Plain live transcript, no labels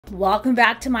Welcome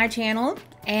back to my channel,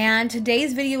 and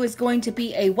today's video is going to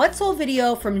be a what sold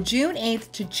video from June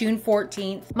 8th to June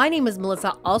 14th. My name is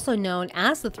Melissa, also known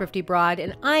as the Thrifty Broad,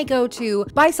 and I go to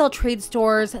buy-sell trade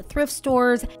stores, thrift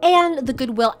stores, and the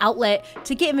Goodwill outlet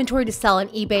to get inventory to sell on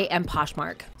eBay and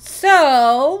Poshmark.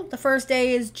 So the first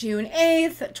day is June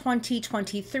 8th,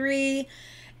 2023,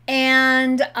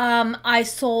 and I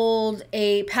sold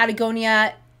a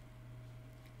Patagonia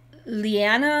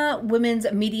Liana women's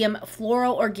medium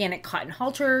floral organic cotton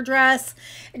halter dress.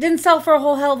 It didn't sell for a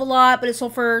whole hell of a lot, but it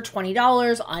sold for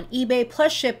 $20 on eBay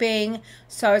plus shipping,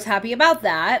 so I was happy about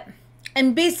that.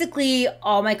 And basically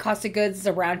all my cost of goods is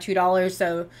around $2,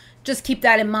 so just keep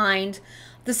that in mind.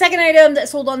 The second item that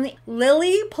sold on the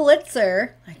Lily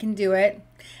Pulitzer, I can do it,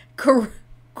 can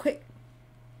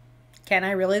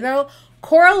I really though?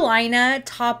 Coralina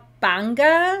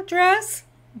Topanga dress.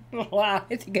 Wow,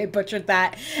 I think I butchered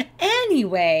that.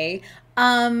 Anyway,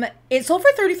 it sold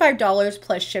for $35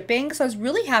 plus shipping, so I was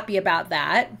really happy about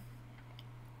that.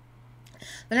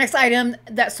 The next item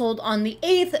that sold on the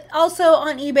 8th, also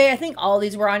on eBay. I think all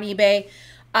these were on eBay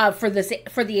for the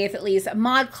 8th at least.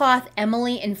 ModCloth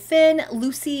Emily and Finn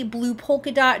Lucy blue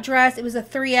polka dot dress. It was a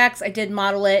 3X. I did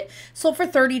model it. Sold for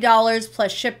 $30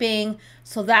 plus shipping,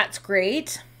 so that's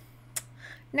great.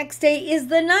 Next day is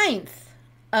the 9th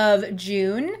of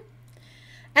June,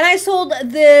 and I sold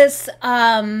this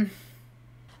okay,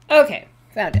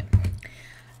 found it.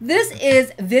 This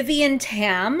is Vivian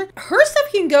Tam. Her stuff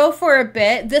can go for a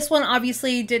bit. This one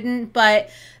obviously didn't, but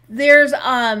there's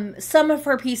some of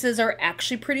her pieces are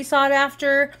actually pretty sought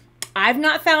after. I've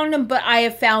not found them, but I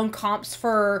have found comps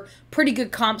for pretty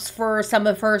good comps for some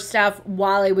of her stuff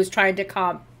while I was trying to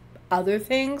comp other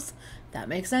things. If that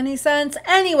makes any sense.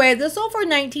 Anyway, this sold for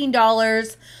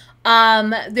 $19.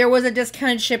 There was a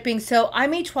discounted shipping, so I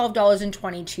made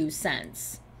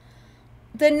 $12.22.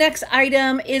 The next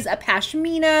item is a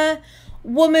pashmina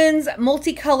woman's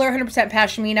multicolor 100%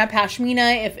 pashmina.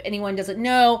 Pashmina, if anyone doesn't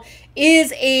know,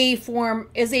 is a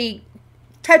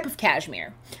type of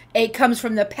cashmere. It comes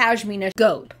from the pashmina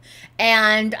goat,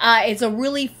 and it's a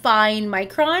really fine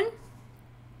micron,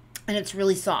 and it's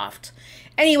really soft.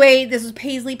 Anyway, this is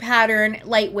paisley pattern,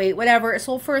 lightweight, whatever. It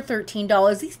sold for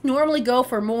 $13. These normally go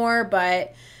for more,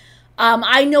 but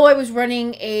I know I was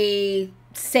running a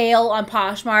sale on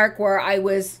Poshmark where I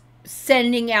was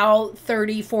sending out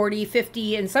 30, 40,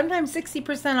 50, and sometimes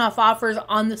 60% off offers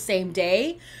on the same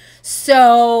day.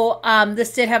 So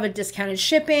this did have a discounted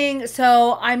shipping,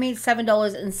 so I made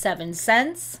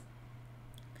 $7.07.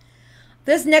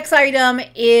 This next item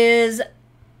is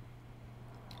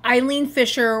Eileen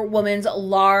Fisher woman's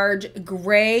large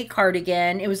gray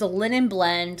cardigan. It was a linen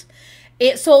blend.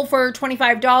 It sold for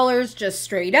 $25 just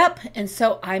straight up, and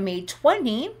so I made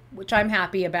 $20, which I'm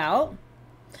happy about.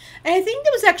 And I think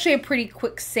it was actually a pretty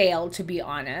quick sale, to be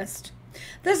honest.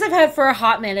 This I've had for a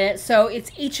hot minute. So it's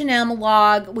H&M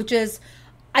Log, which is,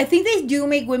 I think they do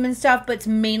make women's stuff, but it's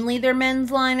mainly their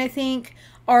men's line, I think,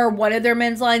 or one of their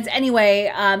men's lines.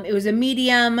 Anyway, it was a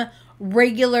medium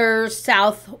regular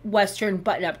southwestern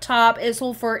button-up top. It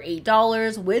sold for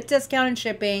 $8 with discounted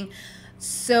shipping,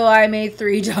 so I made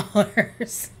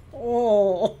 $3.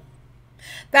 Oh,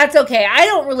 that's okay. I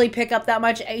don't really pick up that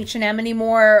much H&M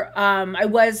anymore. I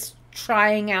was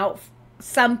trying out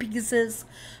some pieces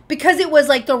because it was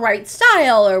like the right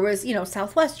style, or was, you know,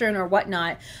 southwestern or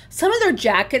whatnot. Some of their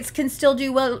jackets can still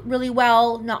do really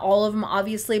well. Not all of them,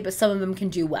 obviously, but some of them can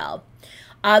do well.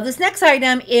 This next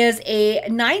item is a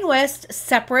Nine West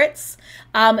Separates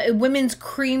a women's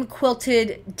cream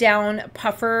quilted down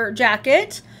puffer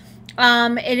jacket.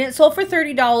 And it sold for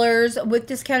 $30 with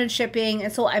discounted shipping,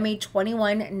 and so I made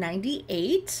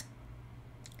 $21.98.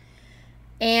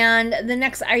 And the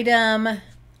next item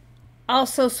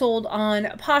also sold on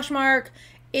Poshmark.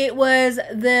 It was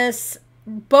this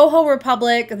Boho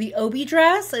Republic, the Obi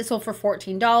dress. It sold for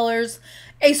 $14.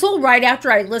 It sold right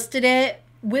after I listed it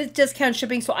with discount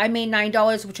shipping, so I made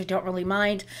 $9, which I don't really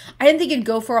mind. I didn't think it'd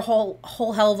go for a whole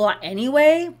hell of a lot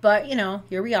anyway, but you know,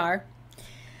 here we are.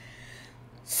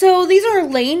 So these are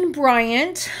Lane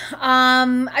Bryant.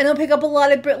 I don't pick up a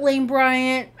lot of Lane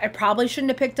Bryant. I probably shouldn't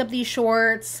have picked up these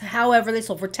shorts. However, they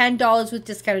sold for $10 with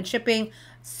discounted shipping,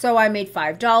 so I made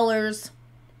 $5.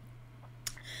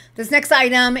 This next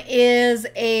item is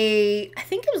I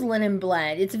think it was linen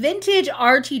blend. It's vintage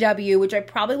RTW, which I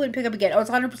probably wouldn't pick up again. Oh, it's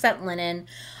 100% linen.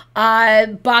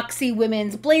 Boxy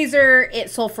women's blazer. It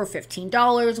sold for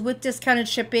 $15 with discounted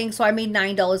shipping, so I made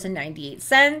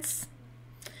 $9.98.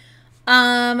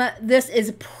 This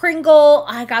is Pringle.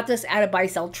 I got this at a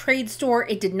buy-sell trade store.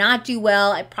 It did not do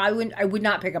well. I would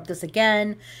not pick up this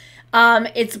again.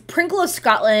 It's Prinkle of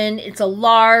Scotland. It's a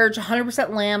large 100%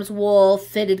 lamb's wool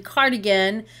fitted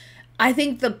cardigan. I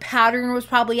think the pattern was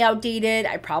probably outdated.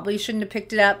 I probably shouldn't have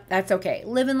picked it up. That's okay.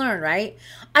 Live and learn, right?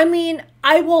 I mean,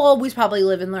 I will always probably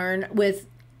live and learn with,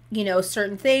 you know,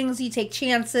 certain things. You take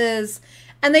chances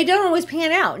and they don't always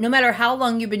pan out. No matter how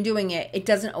long you've been doing it, it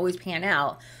doesn't always pan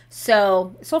out.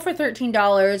 So it sold for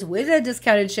 $13 with a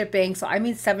discounted shipping. So I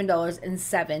made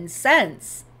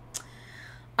 $7.07.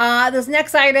 This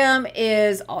next item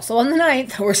is also on the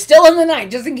 9th. We're still on the 9th,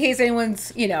 just in case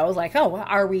anyone's, you know, like, oh,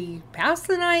 are we past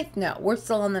the 9th? No, we're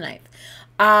still on the 9th.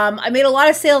 I made a lot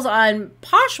of sales on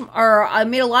Poshmark, or I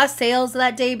made a lot of sales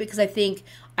that day because I think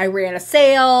I ran a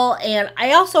sale, and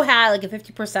I also had like a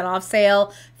 50% off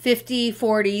sale, 50,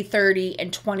 40, 30,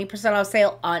 and 20% off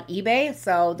sale on eBay.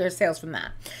 So there's sales from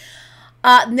that.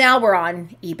 Now we're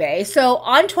on eBay. So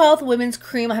on 12th, women's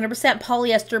cream 100%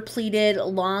 polyester pleated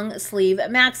long sleeve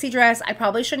maxi dress. I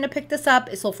probably shouldn't have picked this up.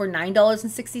 It sold for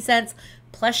 $9.60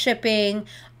 plus shipping.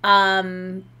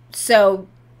 So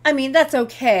I mean, that's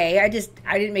okay. I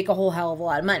didn't make a whole hell of a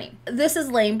lot of money. This is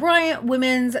Lane Bryant,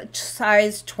 women's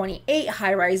size 28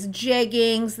 high-rise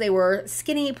jeggings. They were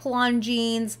skinny pull-on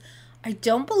jeans. I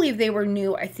don't believe they were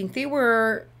new. I think they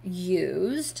were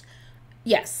used.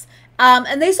 Yes.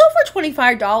 And they sold for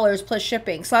 $25 plus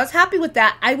shipping. So I was happy with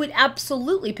that. I would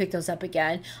absolutely pick those up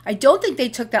again. I don't think they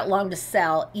took that long to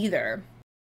sell either.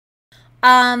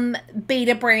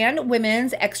 Beta brand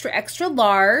women's extra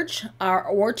large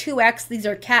or 2X. These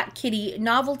are cat kitty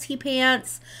novelty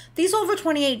pants. These sold for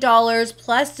 $28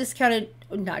 plus discounted,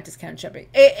 not discounted shipping.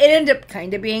 It ended up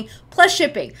kind of being plus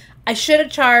shipping. I should have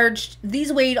charged,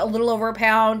 these weighed a little over a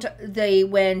pound. They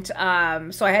went,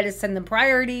 so I had to send them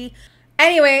priority.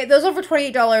 Anyway, those over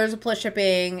 $28 plus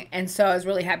shipping, and so I was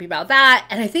really happy about that.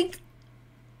 And I think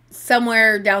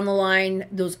somewhere down the line,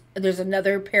 there's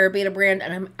another pair of Beta brand,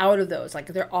 and I'm out of those. Like,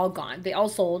 they're all gone. They all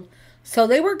sold. So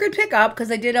they were a good pickup because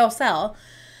they did all sell.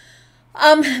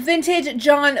 Vintage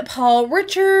John Paul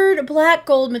Richard black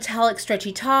gold metallic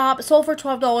stretchy top sold for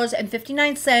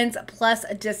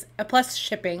 $12.59 plus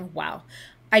shipping. Wow.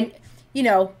 You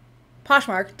know,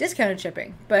 Poshmark discounted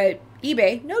shipping, but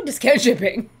eBay no discounted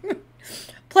shipping.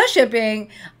 Plus shipping,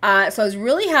 so I was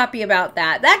really happy about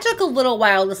that. That took a little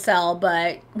while to sell,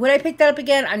 but would I pick that up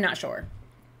again? I'm not sure.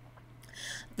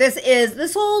 This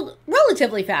sold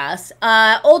relatively fast.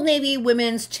 Old Navy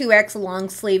women's 2X long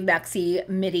sleeve maxi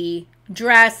midi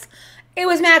dress. It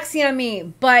was maxi on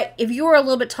me, but if you were a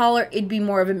little bit taller, it'd be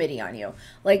more of a midi on you.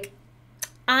 Like,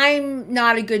 I'm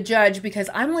not a good judge because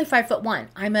I'm only 5'1".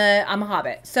 I'm a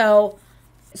hobbit. So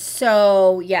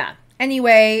yeah.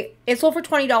 Anyway, it sold for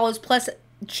 $20 plus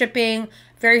shipping.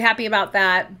 Very happy about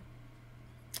that.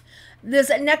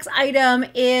 This next item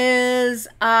is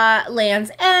Land's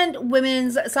End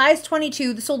women's size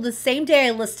 22. This sold the same day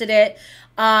I listed it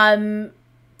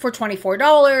for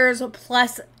 $24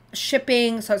 plus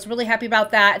shipping. So I was really happy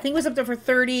about that. I think it was up there for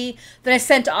 $30. Then I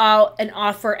sent out an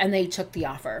offer and they took the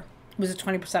offer. It was a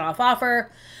 20% off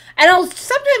offer. And I'll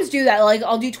sometimes do that. Like,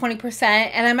 I'll do 20%.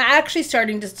 And I'm actually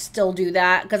starting to still do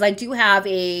that because I do have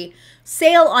a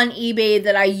sale on eBay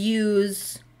that I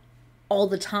use all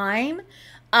the time.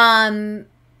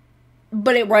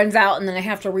 But it runs out and then I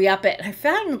have to re-up it. I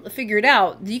figured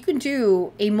out that you can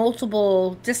do a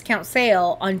multiple discount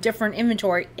sale on different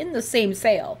inventory in the same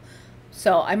sale.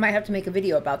 So I might have to make a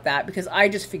video about that because I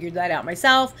just figured that out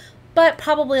myself. But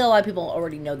probably a lot of people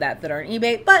already know that are on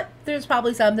eBay. But there's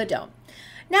probably some that don't.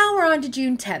 Now we're on to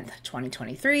June 10th,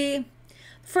 2023.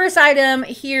 First item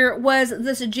here was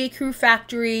this J. Crew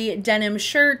Factory denim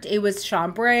shirt. It was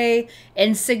chambray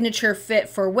and signature fit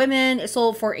for women. It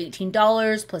sold for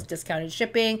 $18 plus discounted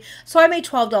shipping. So I made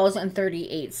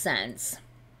 $12.38.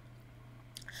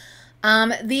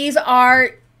 These are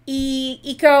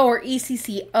Eco or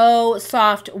ECCO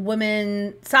soft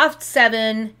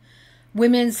 7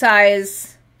 women's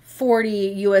size 40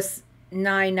 US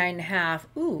 9.5.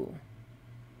 Ooh.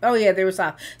 Oh yeah, they were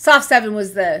soft. Soft 7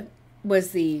 was the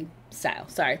style.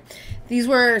 Sorry. These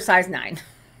were size 9.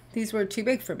 These were too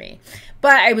big for me.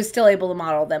 But I was still able to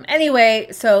model them. Anyway,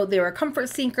 so they were a comfort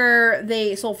sinker.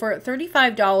 They sold for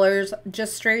 $35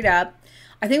 just straight up.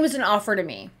 I think it was an offer to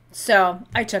me. So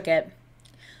I took it.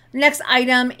 Next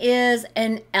item is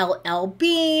an LL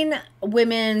Bean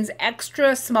women's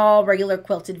extra small regular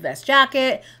quilted vest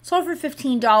jacket. Sold for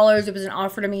 $15. It was an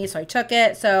offer to me, so I took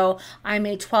it. So I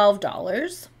made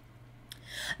 $12.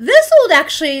 This sold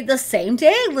actually the same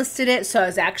day I listed it, so I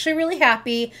was actually really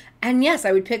happy. And yes,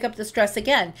 I would pick up this dress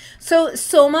again. So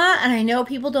Soma, and I know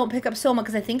people don't pick up Soma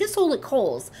because I think it's sold at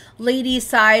Kohl's. Ladies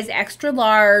size extra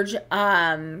large,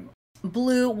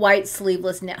 blue, white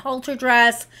sleeveless knit halter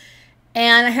dress.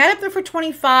 And I had it there for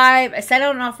 25. I sent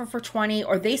out an offer for 20,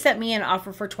 or they sent me an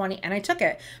offer for 20, and I took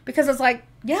it because I was like,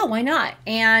 yeah, why not?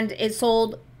 And it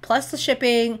sold plus the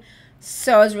shipping.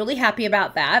 So I was really happy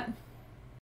about that.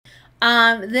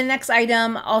 The next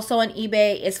item also on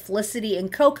eBay is Felicity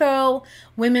and Coco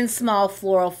women's small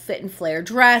floral fit and flare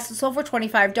dress. It sold for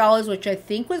 $25, which I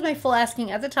think was my full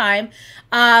asking at the time,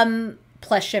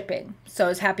 plus shipping. So I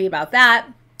was happy about that.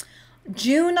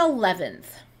 June 11th.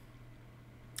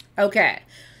 Okay,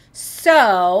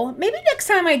 so maybe next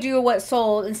time I do what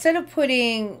sold, instead of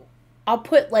putting, I'll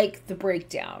put like the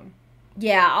breakdown.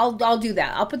 Yeah, I'll do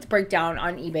that. I'll put the breakdown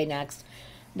on eBay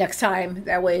next time.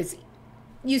 That way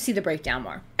you see the breakdown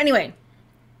more. Anyway,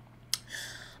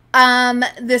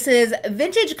 this is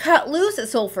vintage cut loose. It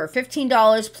sold for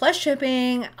 $15 plus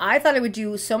shipping. I thought it would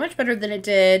do so much better than it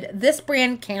did. This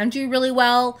brand can do really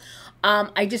well.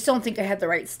 I just don't think I had the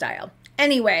right style.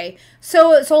 Anyway,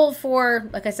 so it sold for,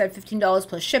 like I said, $15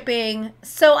 plus shipping.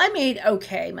 So I made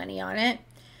okay money on it.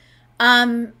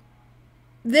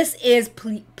 This is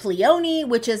Pleone,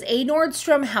 which is a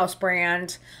Nordstrom house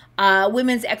brand.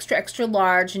 Women's extra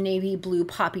large navy blue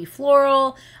poppy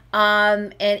floral.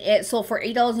 And it sold for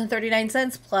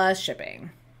 $8.39 plus shipping.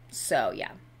 So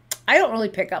yeah, I don't really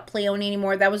pick up Pleone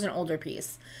anymore. That was an older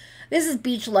piece. This is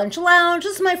Beach Lunch Lounge.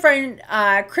 This is my friend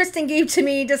Kristen gave to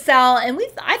me to sell, and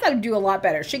I thought it'd do a lot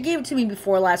better. She gave it to me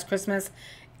before last Christmas.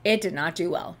 It did not do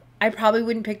well. I probably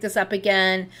wouldn't pick this up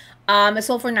again. It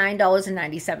sold for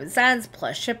 $9.97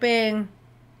 plus shipping,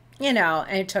 you know,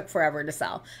 and it took forever to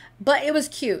sell. But it was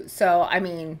cute. So, I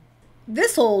mean,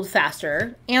 this sold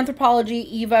faster. Anthropologie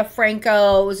Eva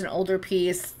Franco was an older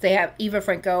piece. Eva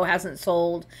Franco hasn't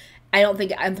sold, I don't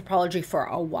think, Anthropologie for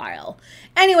a while.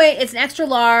 Anyway, it's an extra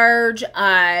large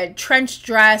trench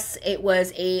dress. It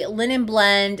was a linen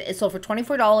blend. It sold for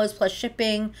 $24 plus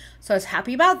shipping. So I was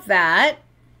happy about that.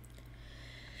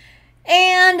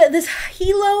 And this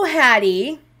Hilo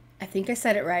Hattie, I think I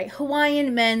said it right,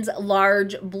 Hawaiian men's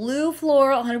large blue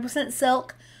floral 100%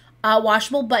 silk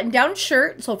washable button-down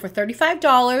shirt. Sold for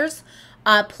 $35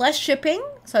 plus shipping.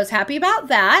 So I was happy about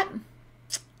that.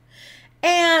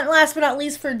 And last but not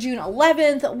least, for June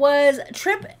 11th was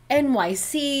Trip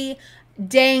NYC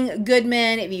Dang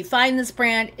Goodman. If you find this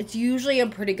brand, it's usually a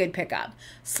pretty good pickup.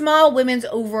 Small women's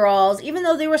overalls. Even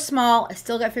though they were small, I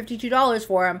still got $52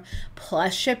 for them,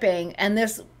 plus shipping. And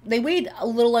they weighed a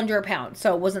little under a pound,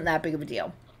 so it wasn't that big of a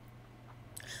deal.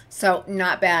 So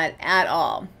not bad at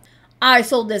all. I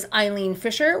sold this Eileen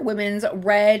Fisher women's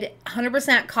red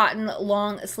 100% cotton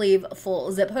long sleeve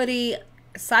full zip hoodie,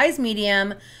 size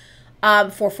medium,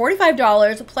 for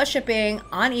 $45 plus shipping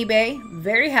on eBay.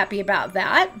 Very happy about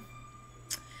that.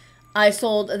 I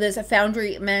sold this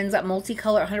Foundry men's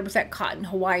multicolor 100% cotton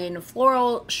Hawaiian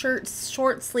floral shirt,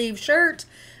 short sleeve shirt.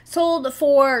 Sold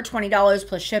for $20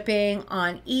 plus shipping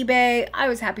on eBay. I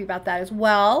was happy about that as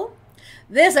well.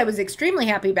 This I was extremely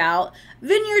happy about.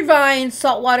 Vineyard Vine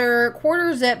saltwater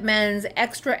quarter zip men's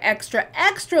extra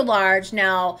large.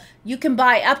 Now you can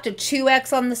buy up to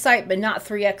 2X on the site, but not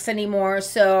 3X anymore.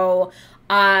 So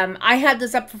I had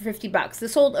this up for $50.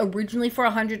 This sold originally for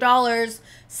 $100.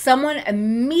 Someone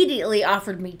immediately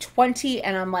offered me $20,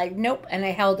 and I'm like, nope. And I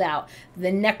held out.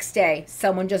 The next day,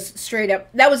 someone just straight up,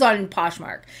 that was on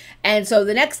Poshmark. And so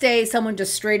the next day, someone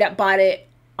just straight up bought it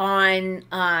on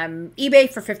eBay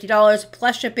for $50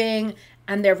 plus shipping,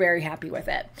 and they're very happy with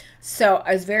it. So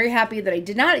I was very happy that I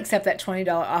did not accept that $20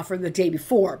 offer the day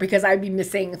before, because I'd be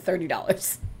missing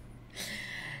 $30.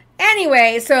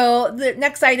 Anyway, so the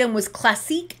next item was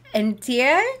Classique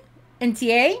NTA,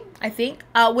 I think.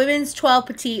 Women's 12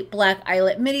 petite black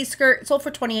eyelet midi skirt. Sold for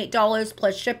 $28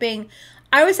 plus shipping.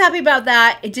 I was happy about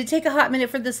that. It did take a hot minute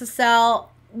for this to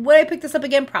sell. Would I pick this up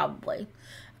again? Probably.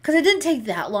 Because it didn't take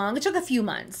that long. It took a few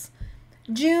months.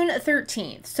 June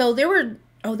 13th. So there were,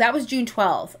 oh, that was June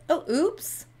 12th. Oh,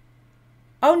 oops.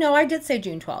 Oh, no, I did say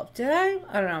June 12th. Did I?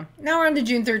 I don't know. Now we're on to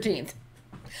June 13th.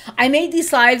 I made these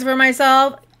slides for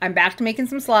myself. I'm back to making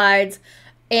some slides.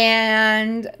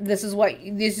 And this is what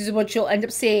you'll end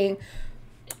up seeing.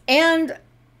 And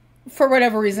for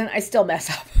whatever reason, I still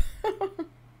mess up.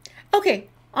 Okay,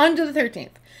 on to the 13th.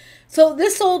 So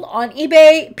this sold on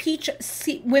eBay, peach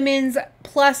women's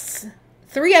plus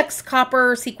 3X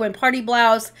copper sequin party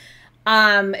blouse.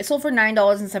 It sold for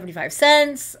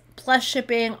 $9.75 plus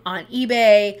shipping on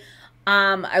eBay.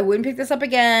 I wouldn't pick this up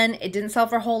again. It didn't sell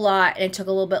for a whole lot, and it took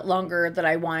a little bit longer than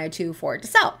I wanted to for it to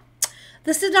sell.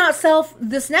 This did not sell.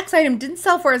 This next item didn't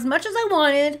sell for as much as I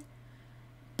wanted,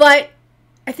 but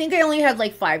I think I only had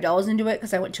like $5 into it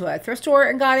because I went to a thrift store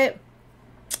and got it.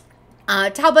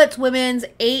 Talbot's women's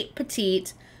 8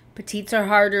 petite Petites are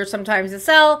harder sometimes to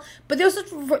sell, but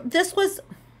this was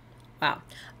wow.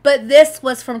 But this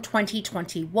was from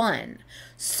 2021.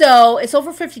 So it's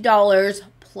over $50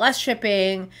 plus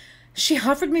shipping. She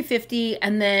offered me $50,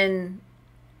 and then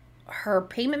her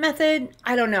payment method,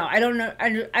 I don't know. I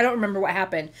don't remember what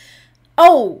happened.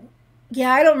 Oh,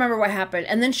 yeah, I don't remember what happened.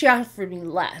 And then she offered me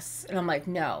less. And I'm like,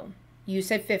 no, you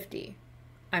said 50.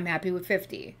 I'm happy with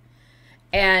 50.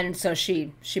 And so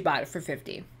she bought it for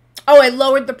 50. Oh, I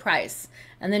lowered the price.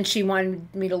 And then she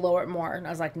wanted me to lower it more. And I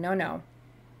was like, no.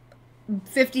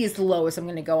 50 is the lowest I'm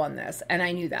going to go on this. And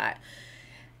I knew that.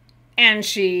 And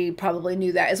she probably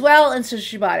knew that as well. And so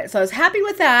she bought it. So I was happy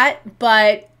with that.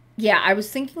 But yeah, I was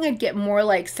thinking I'd get more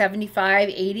like 75,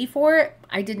 80 for it.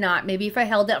 I did not. Maybe if I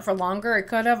held it for longer, I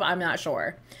could have. I'm not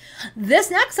sure.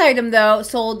 This next item, though,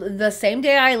 sold the same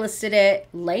day I listed it.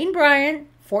 Lane Bryant,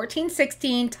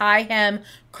 1416 tie hem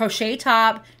crochet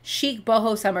top, chic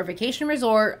boho summer vacation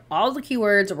resort. All the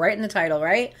keywords right in the title,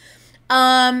 right?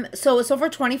 So it's over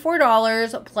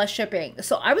 $24 plus shipping.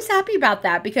 So I was happy about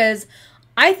that because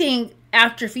I think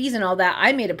after fees and all that,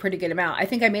 I made a pretty good amount. I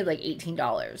think I made like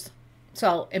 $18.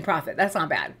 So in profit, that's not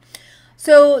bad.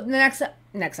 So the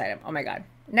next item, oh my God.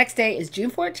 Next day is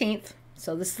June 14th.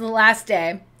 So this is the last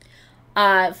day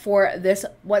for this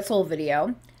What Sold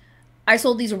video. I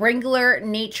sold these Wrangler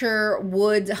Nature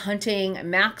Woods Hunting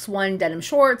Max 1 denim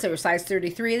shorts. They were size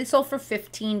 33. They sold for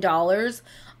 $15.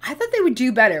 I thought they would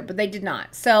do better, but they did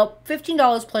not. So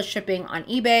 $15 plus shipping on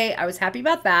eBay. I was happy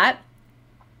about that.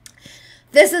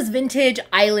 This is Vintage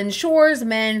Island Shores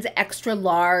men's extra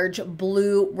large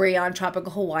blue rayon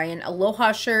tropical Hawaiian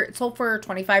Aloha shirt. It sold for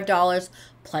 $25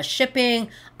 plus shipping.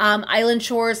 Island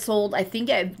Shores sold, I think,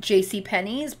 at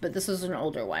JCPenney's, but this was an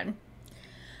older one.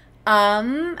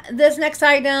 This next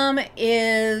item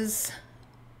is,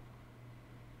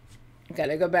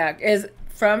 gotta go back, is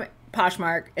from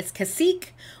Poshmark. It's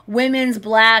Cacique women's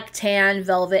black, tan,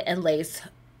 velvet, and lace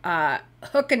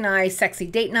hook and eye sexy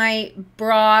date night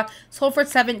bra. Sold for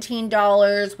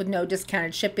 $17 with no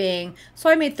discounted shipping. So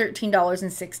I made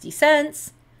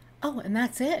 $13.60. Oh, and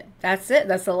that's it. That's it.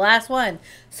 That's the last one.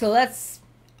 So that's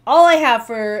all I have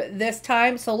for this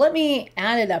time. So let me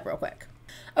add it up real quick.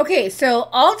 Okay, so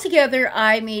altogether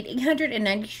I made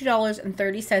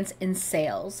 $892.30 in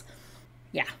sales.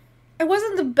 Yeah. It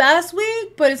wasn't the best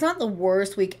week, but it's not the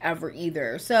worst week ever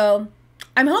either. So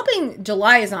I'm hoping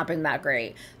July has not been that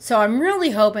great. So I'm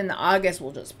really hoping that August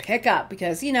will just pick up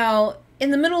because, you know,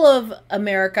 in the middle of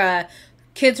America,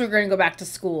 kids are going to go back to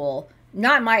school.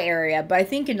 Not in my area, but I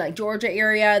think in like Georgia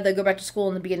area, they go back to school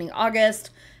in the beginning of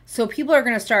August. So people are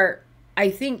going to start,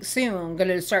 I think soon, going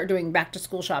to start doing back to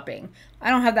school shopping. I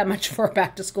don't have that much for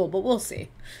back to school, but we'll see.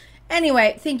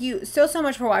 Anyway, thank you so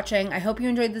much for watching. I hope you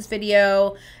enjoyed this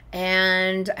video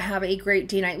and have a great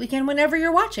day, night, weekend whenever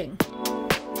you're watching.